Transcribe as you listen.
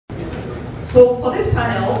So for this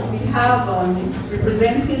panel, we have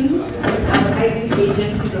representing Advertising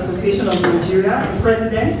Agencies Association of Nigeria, the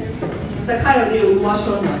President, Mr. Kayode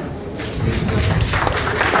Oluwashona.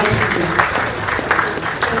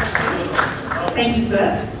 Thank you,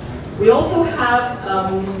 sir. We also have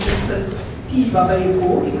Mr. Steve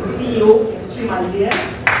Babayoko, he's the CEO of Extreme Ideas.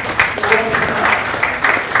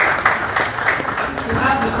 We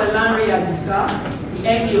have Mr. Lanre Adisa, the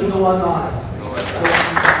MD of Noah's Ark.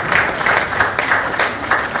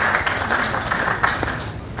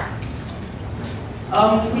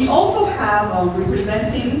 We also have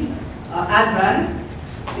representing Advan,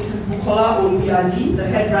 this is Bukola Oluyadi, the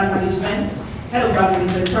head of brand management,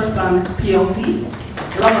 First Bank PLC.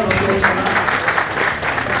 Round of applause for that.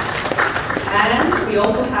 And we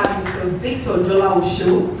also have Mr. Victor Jola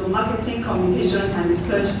Osho, the marketing, communication and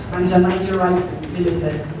research manager, Niger Rights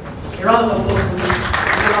Limited. A round of applause for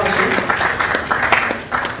Jola Osho.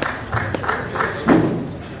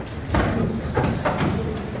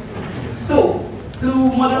 So, to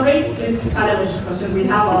moderate this panel of discussion, we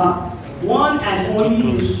have our one and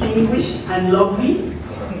only distinguished and lovely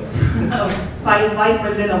Vice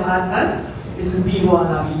President of Advan, Mrs. Bibo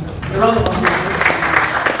Alabi. A round of applause.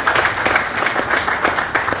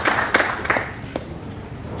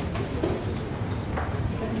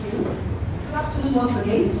 Thank you. Good afternoon once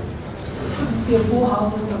again. It's good to see a full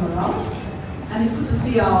house this time around. And it's good to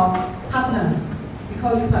see our partners. We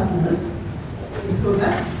call you partners in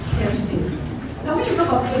progress here today. Now when you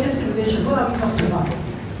talk of agency relations, what are we talking about?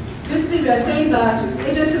 Basically we are saying that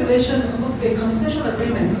agency relations is supposed to be a concessional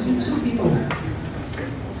agreement between two people.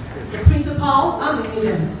 The principal and the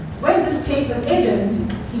agent. Where in this case the agent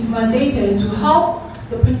is mandated to help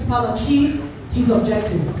the principal achieve his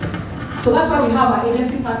objectives. So that's why we have our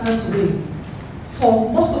agency partners today. For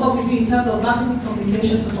most of what we do in terms of marketing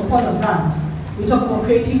communications to support our brands, we talk about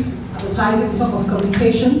creative advertising, we talk of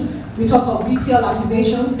communications, we talk of retail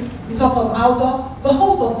activations, we talk of outdoor, the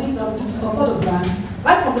host of things that we do to support a brand,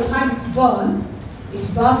 right from the time it's born,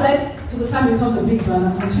 it's birthed, to the time it becomes a big brand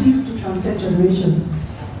and continues to transcend generations.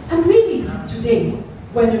 And really, today,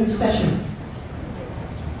 we're in a recession.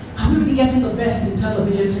 Are we really getting the best in terms of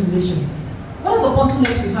agency relations? What are the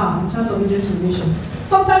bottlenecks we have in terms of agency relations?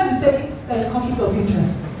 Sometimes you say there's a conflict of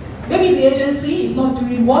interest. Maybe the agency is not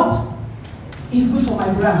doing what is good for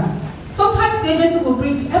my brand. Sometimes the agency will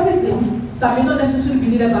bring everything that may not necessarily be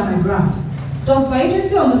needed by my brand. Does my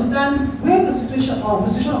agency understand where the situation of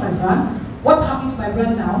my brand, what's happening to my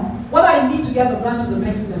brand now, what I need to get the brand to the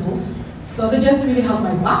next level? Does agency really have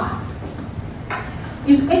my back?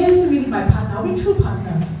 Is agency really my partner? Are we true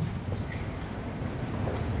partners?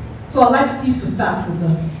 So I'd like Steve to start with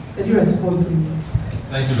us. Can you respond, please?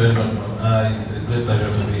 Thank you very much, ma'am. It's a great pleasure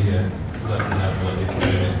to be here. Good afternoon, everybody.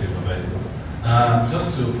 Steve Babayoko.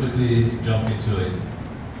 Just to quickly jump into it.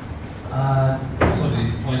 Most of the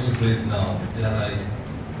points you raised now, they are like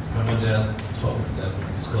primordial topics that we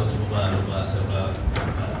discussed over and over several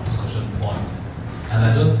discussion points. And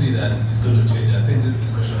I don't see that it's going to change. I think this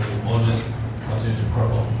discussion will always continue to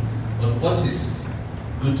crop up. But what is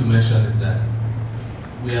good to mention is that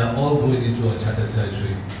we are all going into uncharted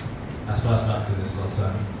territory as far as marketing is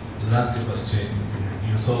concerned. The landscape has changed.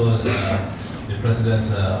 You saw the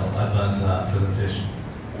President's Advan's presentation.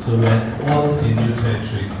 So we are all in new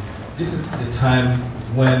territories. This is the time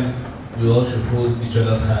when we all should hold each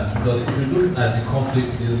other's hands, because if you look at the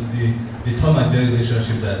conflict, the Tom and Jerry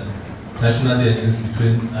relationship that traditionally exists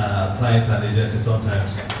between clients and agencies,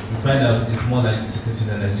 sometimes we find out it's more like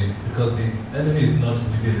dissipating energy, because the enemy is not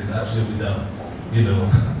within, it's actually without. You know,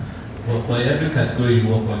 for every category you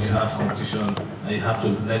work on, you have competition and you have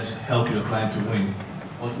to help your client to win.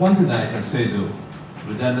 But one thing that I can say though,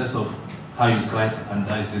 regardless of how you slice and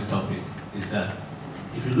dice this topic, is that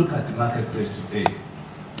if you look at the marketplace today,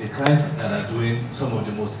 the clients that are doing some of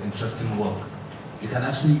the most interesting work, you can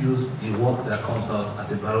actually use the work that comes out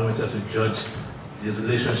as a barometer to judge the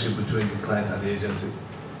relationship between the client and the agency.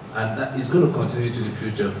 And that is going to continue to the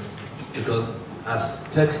future, because as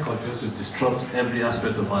tech continues to disrupt every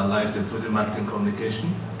aspect of our lives, including marketing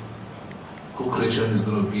communication, co-creation is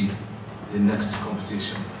going to be the next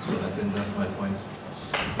competition. So I think that's my point.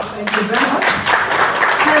 Thank you very much.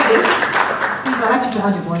 Kayode, please, I'd like you to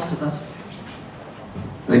add your voice to this.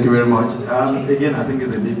 Thank you very much. Again, I think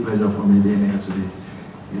it's a big pleasure for me being here today.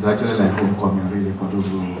 It's actually like homecoming, really, for those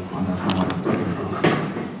who understand what I'm talking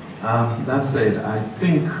about. That said, I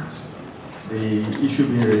think the issue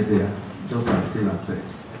being raised there, just as Steve said,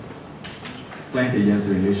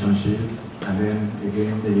 client-agency relationship, and then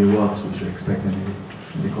again, maybe what we should expect in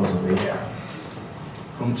the course of the year.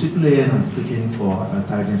 From AAAN and speaking for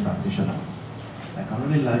advertising practitioners, I I can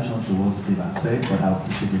only latch on to what Steve has said, but I'll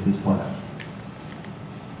push it a bit further.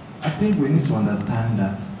 I think we need to understand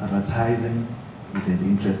that advertising is in the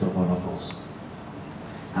interest of all of us.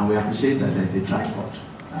 And we appreciate that there's a tripod.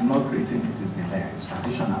 I'm not creating it, it's been there, it's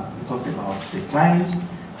traditional. We talk about the clients,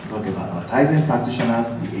 we talk about advertising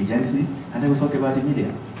practitioners, the agency, and then we talk about the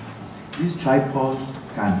media. This tripod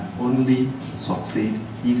can only succeed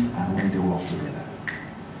if and when they work together.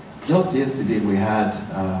 Just yesterday we had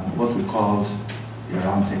what we called a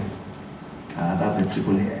roundtable. That's a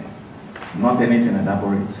AAAN. Not anything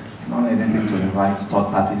elaborate, not anything to invite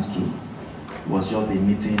third parties to. It was just a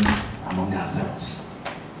meeting among ourselves.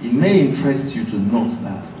 It may interest you to note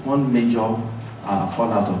that one major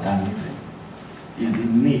fallout of that meeting is the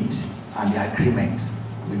need and the agreement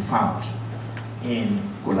we found in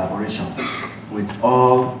collaboration with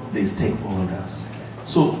all the stakeholders.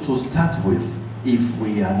 So to start with, if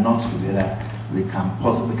we are not together, we cannot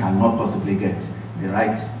possibly get the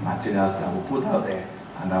right materials that we put out there,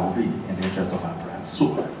 and that will be in the interest of our brand. So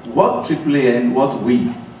what AAAN, what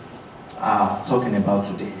we are talking about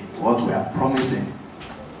today, what we are promising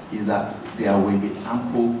is that there will be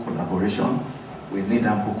ample collaboration. We need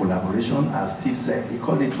ample collaboration. As Steve said, he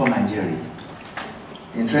called it Tom and Jerry.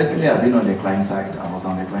 Interestingly, I've been on the client side. I was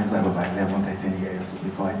on the client side for about 11, 13 years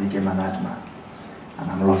before I became an admin.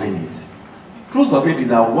 And I'm loving it. Truth of it is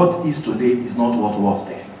that what is today is not what was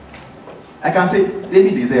then. I can say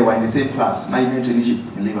David is there, we're in the same class, management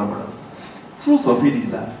traineeship in Labour Brothers. Truth of it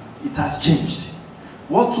is that it has changed.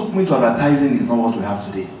 What took me to advertising is not what we have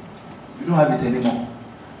today. We don't have it anymore.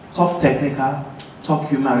 Talk technical, talk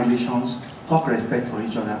human relations, talk respect for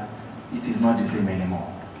each other. It is not the same anymore.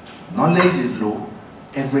 Knowledge is low,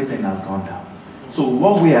 everything has gone down. So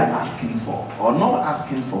what we are asking for, or not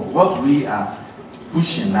asking for, what we are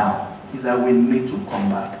pushing now is that we need to come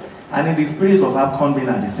back. And in the spirit of APCON being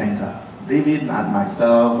at the center, David and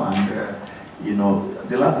myself and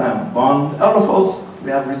the last time Bond, all of us, we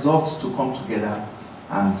have resolved to come together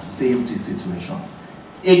and save the situation.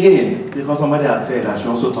 Again, because somebody has said I should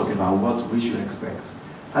also talk about what we should expect.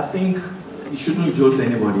 I think it shouldn't jolt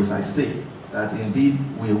anybody if I say that indeed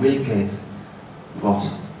we will get what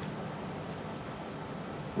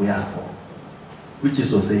we ask for. Which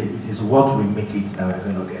is to say, it is what we make it that we're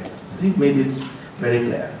going to get. Steve made it very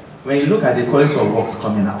clear. When you look at the quality of works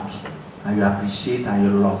coming out, and you appreciate and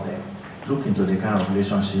you love them, look into the kind of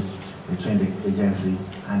relationship between the agency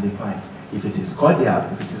and the client. If it is cordial,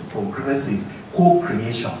 if it is progressive,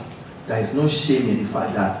 co-creation, there is no shame in the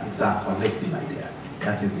fact that it's a collective idea.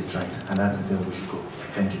 That is the trend, and that is where we should go.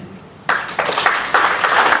 Thank you.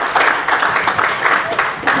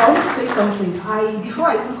 I want to say something. Before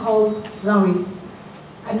I even call Larry,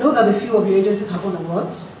 I know that a few of your agencies have won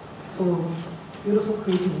awards for beautiful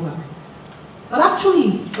creative work. But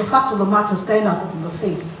actually, the fact of the matter staring us in the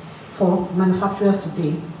face for manufacturers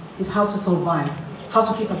today is how to survive, how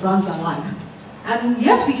to keep our brands alive. And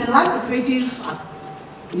yes, we can like the creative,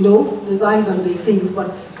 designs and the things,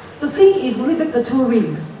 but the thing is, will it make the two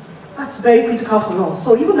ring? That's very critical for us.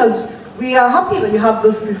 So even as we are happy that you have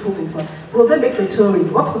those beautiful things, but will they make the two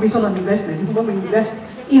ring? What's the return on investment even when we invest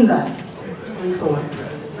in that going forward?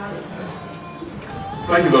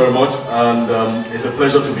 Thank you very much, and it's a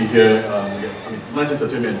pleasure to be here. Nice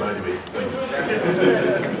entertainment, by the way. Thank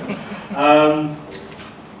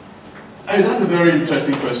you. That's a very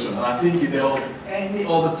interesting question, and I think if there was any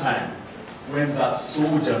other time when that's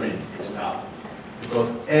so germane, it's now.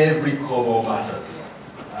 Because every cover matters.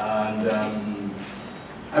 And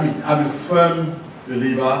I'm a firm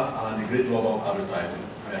believer and a great lover of advertising.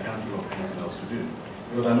 I can't think of anything else to do.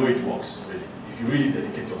 Because I know it works, really. If you really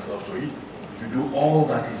dedicate yourself to it, if you do all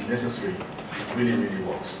that is necessary, it really, really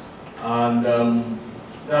works. And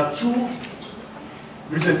there are two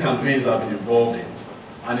recent campaigns I've been involved in.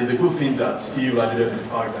 And it's a good thing that Steve alluded to the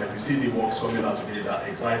fact that if you see the works coming out today that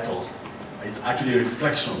excite us, it's actually a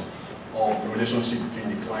reflection of the relationship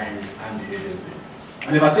between the client and the agency.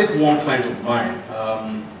 And if I take one client of mine,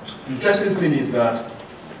 the interesting thing is that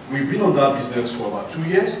we've been on that business for about 2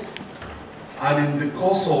 years. And in the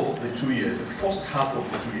course of the 2 years, the first half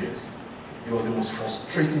of the 2 years, it was the most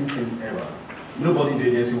frustrating thing ever. Nobody in the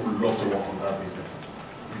agency would love to work on that business.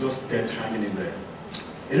 We just kept hanging in there.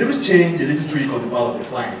 A little change, a little tweak on the part of the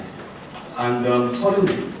client, and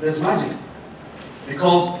suddenly there's magic.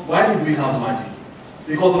 Because why did we have magic?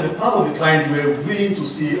 Because on the part of the client, they were willing to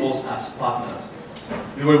see us as partners.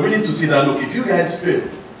 They were willing to see that, look, if you guys fail,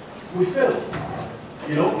 we fail.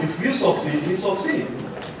 If you succeed, we succeed.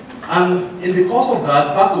 And in the course of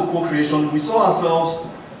that, back to co-creation, we saw ourselves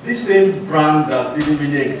this same brand that didn't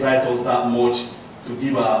really excite us that much to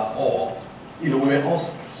give our all. We were all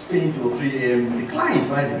staying till 3 a.m. with the client,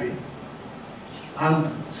 by the way.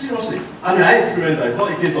 And seriously, I mean, I experienced that. It's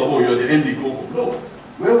not a case of, oh, you're the MD Coco. No.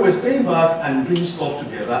 Where we're staying back and doing stuff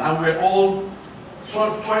together, and we're all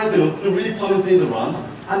trying to really turn things around.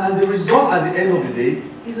 And the result at the end of the day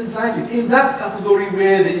is exciting. In that category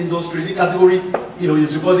where the industry, the category,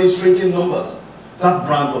 is recording shrinking numbers, that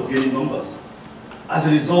brand was gaining numbers as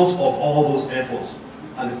a result of all those efforts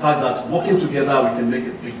and the fact that working together we can make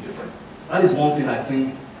a big difference. That is one thing I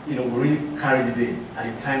think we really carry the day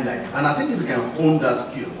at the time like this. And I think if we can hone that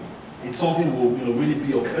skill, it's something that will really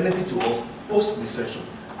be of benefit to us post-recession.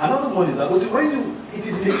 Another one is that it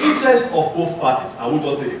is in the interest of both parties, I won't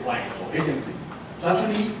just say the client or agency, to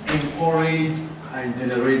actually encourage and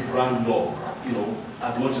generate brand love,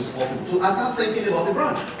 as much as possible. So I start thinking about the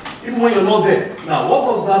brand, even when you're not there. Now, what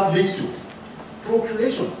does that lead to?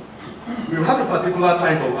 Procreation. We have a particular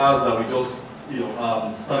client of ours that we just,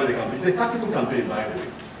 started a campaign. It's a tactical campaign, by the way.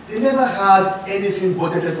 They never had anything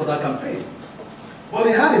budgeted for that campaign. But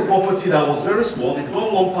they had a property that was very small. They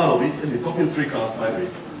got one part of it, and they're talking 3 crowns, by the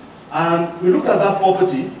way. And we looked at that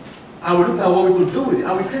property, and we looked at what we could do with it.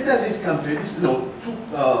 And we created this campaign,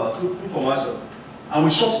 two commercials. And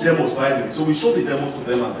we shot demos, by the way. So we showed the demos to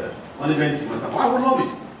them and the management team. And said, I would love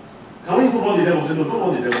it. Can we even run the demos? They said, no, don't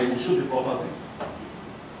run the demo. We'll shoot the property.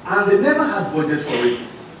 And they never had budget for it.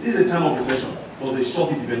 This is a time of recession, but they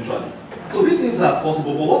shot it eventually. So these things are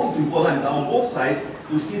possible, but what is important is that on both sides,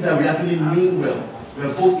 we see that we actually mean well. We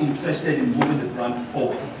are both interested in moving the brand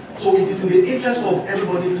forward. So it is in the interest of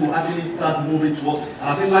everybody to actually start moving towards, and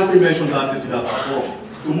I think like we mentioned that yesterday at our forum,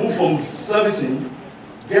 to move from servicing,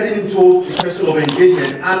 getting into the question of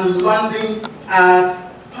engagement, and landing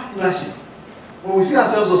at partnership. When we see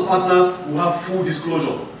ourselves as partners, we have full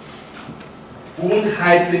disclosure. We won't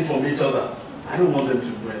hide things from each other. I don't want them to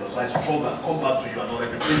know it, so I struggle and come back to you and all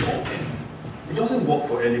that's a great complaint. It doesn't work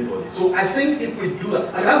for anybody. So I think if we do that,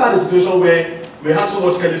 and I've had a situation where we had so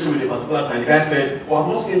much chemistry with a particular client, the guy said, well, I've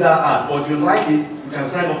not seen that ad, but if you like it, you can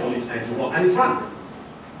sign up on it and it will run. And it ran.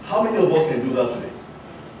 How many of us can do that today?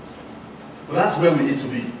 But that's where we need to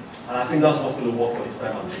be. And I think that's what's going to work for this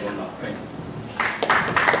time and beyond now. Thank you.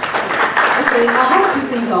 Okay, I have a few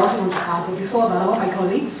things I also want to add, but before that, I want my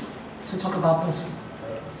colleagues to talk about this.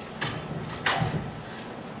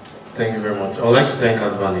 Thank you very much. I'd like to thank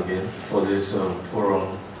Advan again for this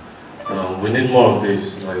forum. We need more of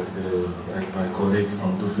this, like my colleague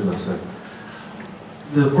from Dufil has said.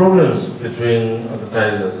 The problems between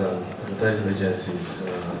advertisers and advertising agencies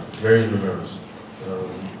are very numerous.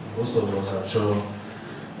 Most of us, I'm sure,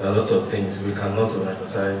 there are lots of things we cannot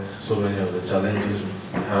emphasize. So many of the challenges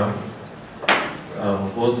we have,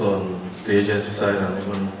 both on the agency side and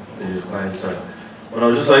even the client side. But I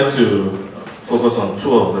would just like to focus on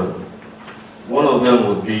 2 of them. One of them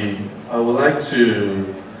would be, I would like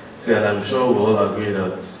to say, and I'm sure we'll all agree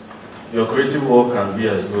that your creative work can be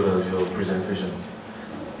as good as your presentation.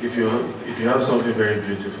 If you have something very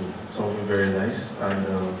beautiful, something very nice, and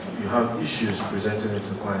you have issues presenting it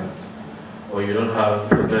to clients, or you don't have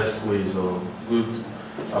the best ways or good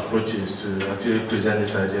approaches to actually present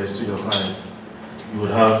these ideas to your clients, you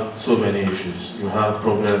would have so many issues. You have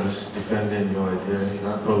problems defending your idea, you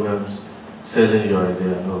have problems selling your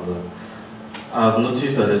idea and all that. I've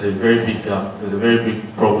noticed that there's a very big gap, there's a very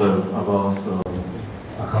big problem about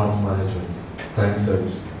account management, client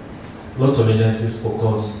service. Lots of agencies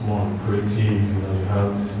focus more on creative, you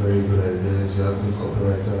have these very good ideas, you have good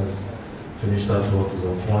copywriters, finish that work is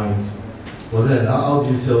on point. But then, how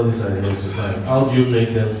do you sell these ideas to clients? How do you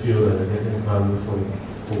make them feel that they're getting value for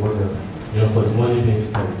what they're, for the money being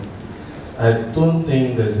spent? I don't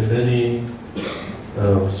think there's been any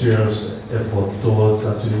serious effort towards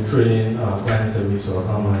actually training our client service or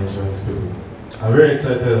account management people. I'm very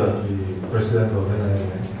excited that the president of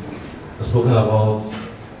NIMN has spoken about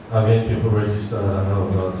having people register and all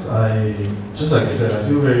of that. Just like I said, I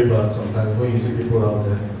feel very bad sometimes when you see people out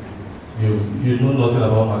there, you know nothing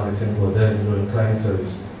about marketing, but then you're in client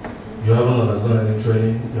service. You haven't undergone any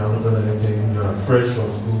training, you haven't done anything, you are fresh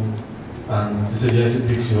from school, and this agency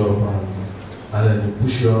picks you up and then they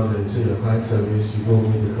push you out there, you say your client service, you go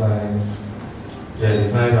meet the client, then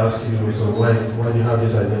the client asks you, so why do you have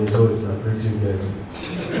this idea? So it's like creative guys.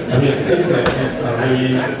 I mean, things like this are very,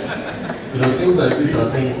 things like this are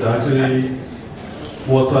things that actually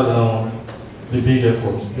water down the big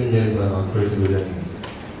efforts being made by our creative agencies.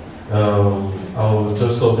 I'll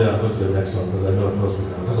just stop there and go to the next one because I know of course we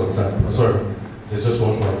can, because of time. Sorry, there's just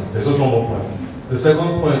one point. There's just one more point. The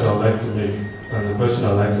second point I'd like to make, and the question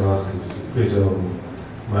I'd like to ask is, please,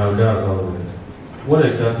 my guys out there, what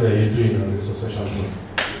exactly are you doing as a succession plan?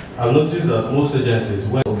 I've noticed that most agencies,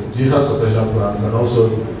 do you have succession plans, and also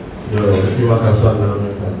your human capital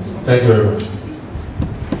development plans. Thank you very much.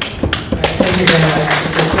 Thank you very much.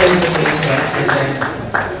 It's a pleasure being here, and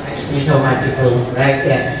nice to meet all my people right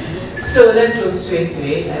here. So let's go straight to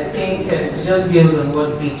it. I think to just build on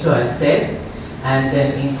what Victor has said, and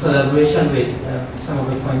then in collaboration with some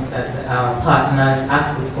of the points that our partners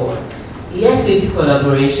have put forward. Yes, it's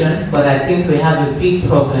collaboration, but I think we have a big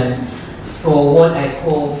problem for what I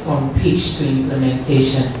call from pitch to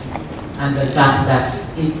implementation, and the gap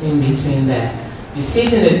that's in between there. You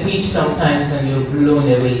sit in a pitch sometimes and you're blown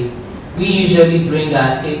away. We usually bring our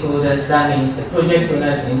stakeholders, that means the project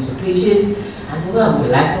owners, into pitches, and well, we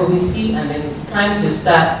like what we see, and then it's time to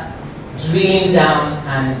start drilling down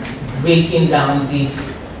and breaking down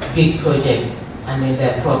these big projects, and then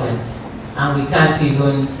there are problems. And we can't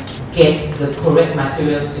even get the correct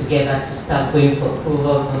materials together to start going for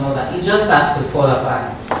approvals and all that. It just starts to fall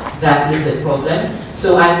apart. That is a problem.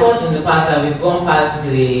 So I thought in the past that we've gone past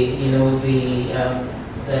the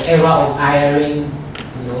era of hiring,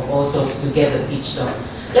 all sorts to get the pitch done.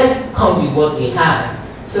 Let's come with what we have,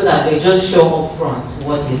 so that they just show up front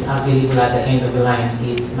what is available at the end of the line,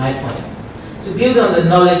 is my point. To build on the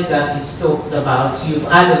knowledge that is talked about, you've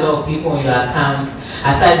had a lot of people in your accounts,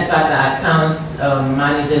 aside the fact that accounts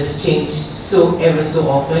managers change ever so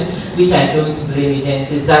often, which I don't blame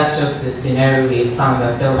agencies, that's just the scenario we found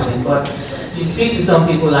ourselves in. But you speak to some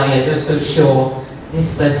people and you're just so sure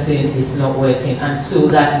this person is not working, and so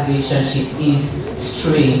that relationship is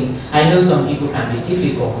strained. I know some people can be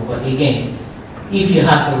difficult, but again, if you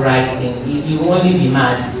have the right thing, you will only be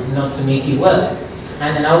mad not to make it work.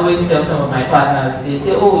 And then I always tell some of my partners, they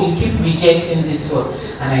say, oh, you keep rejecting this work.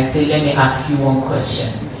 And I say, let me ask you one question.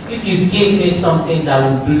 If you give me something that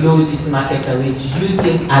will blow this market away, do you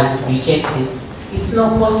think I would reject it? It's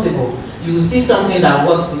not possible. You will see something that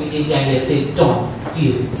works immediately and you say, done,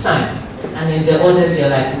 deal, signed. And then the others, you're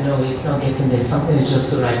like, no, it's not getting there. Something is just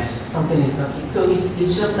so right. Something is not. So it's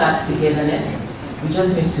just that togetherness. We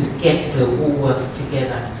just need to get the whole work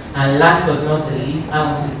together. And last but not the least, I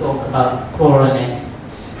want to talk about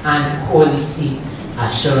thoroughness and quality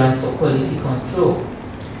assurance or quality control.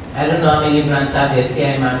 I don't know how many brands have their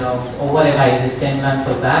CI manuals or whatever is the semblance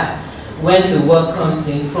of that. When the work comes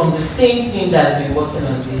in from the same team that's been working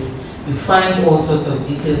on this, you find all sorts of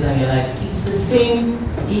details and you're like, it's the same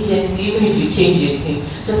agency. Even if you change your team,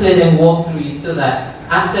 just let them walk through it so that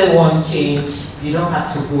after one change, you don't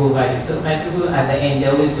have to go over it. So my people at the end,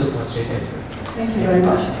 they're always so frustrated. Thank you very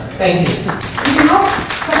much. Thank you. If you have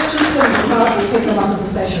questions from the crowd, we'll take them out of the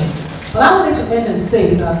session. But I wanted to end and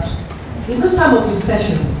say that in this time of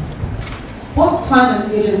recession, what plan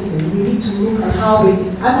and agency, we need to look at how we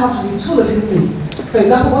have to retool a few things. For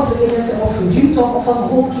example, what's the agency offering? Do you talk offers a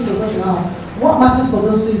whole kit of what you have? What matters for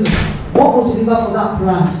this season? What will deliver for that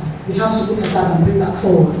brand? We have to look at that and bring that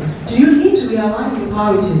forward. Do you need to realign your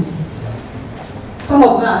priorities? Some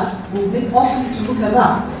of that, we also need to look at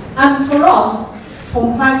that. And for us,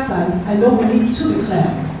 from client side, I know we need to be clear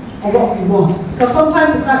on what we want. Because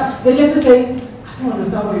sometimes the agency says, I don't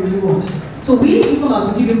understand what you really want. So we, even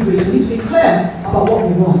as we give you briefs, we need to be clear about what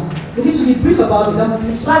we want. We need to be brief about it, and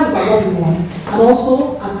precise about what we want, and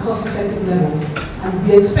also at cost-effective levels. And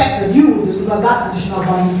we expect that you will deliver that additional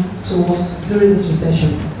value to us during this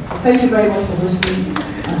recession. Thank you very much for listening,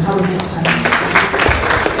 and have a good time.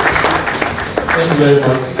 Thank you very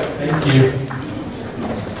much. Thank you.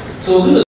 So